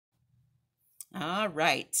All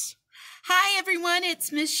right. Hi, everyone. It's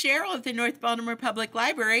Miss Cheryl at the North Baltimore Public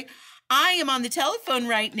Library. I am on the telephone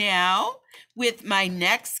right now with my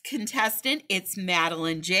next contestant. It's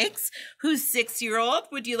Madeline Jakes, who's 6-year-old.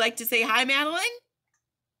 Would you like to say hi, Madeline?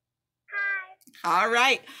 Hi. All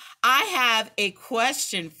right. I have a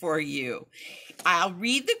question for you. I'll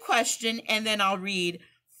read the question and then I'll read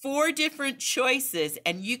 4 different choices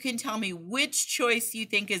and you can tell me which choice you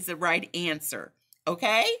think is the right answer.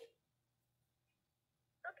 Okay?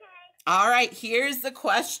 All right, here's the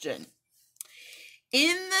question.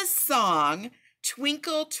 In the song,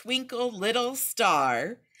 Twinkle, Twinkle, Little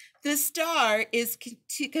Star, the star is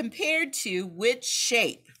compared to which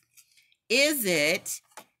shape? Is it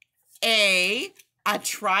A, a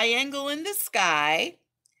triangle in the sky,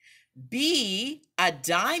 B, a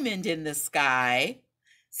diamond in the sky,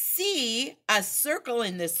 C, a circle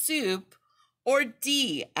in the soup, or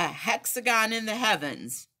D, a hexagon in the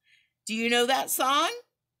heavens? Do you know that song?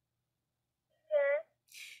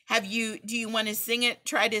 Do you want to sing it,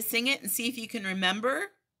 try to sing it and see if you can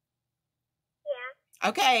remember? Yeah.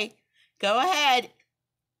 Okay, go ahead.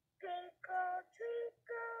 Twinkle,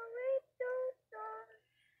 twinkle, little star,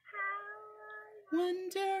 how I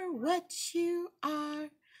Wonder what you are.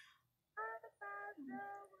 above the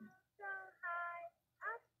world so high,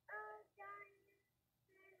 up a diamond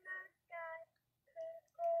in the sky.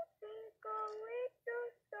 Twinkle, twinkle, little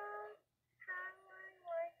star, how I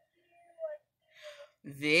want you, want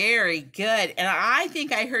you. Very good. And I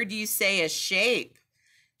think I heard you say a shape.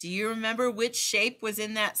 Do you remember which shape was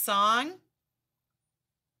in that song?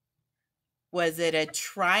 Was it a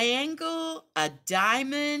triangle, a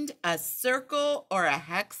diamond, a circle, or a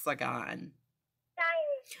hexagon?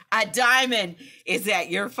 Diamond. A diamond. Is that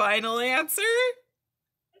your final answer?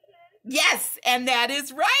 Yes, and that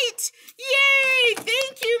is right. Yay!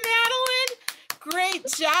 Thank you, Madeline. Great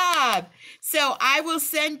job. So I will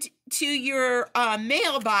send to your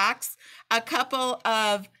mailbox a couple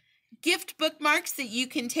of gift bookmarks that you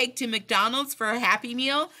can take to McDonald's for a Happy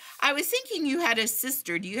Meal. I was thinking you had a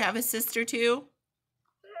sister. Do you have a sister too?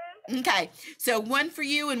 Okay, so one for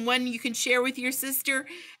you and one you can share with your sister,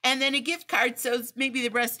 and then a gift card so maybe the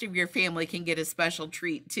rest of your family can get a special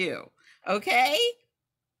treat too. Okay?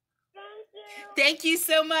 Thank you. Thank you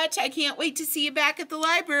so much. I can't wait to see you back at the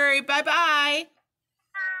library. Bye-bye.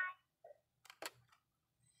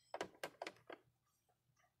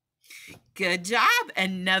 Good job.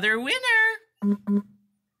 Another winner.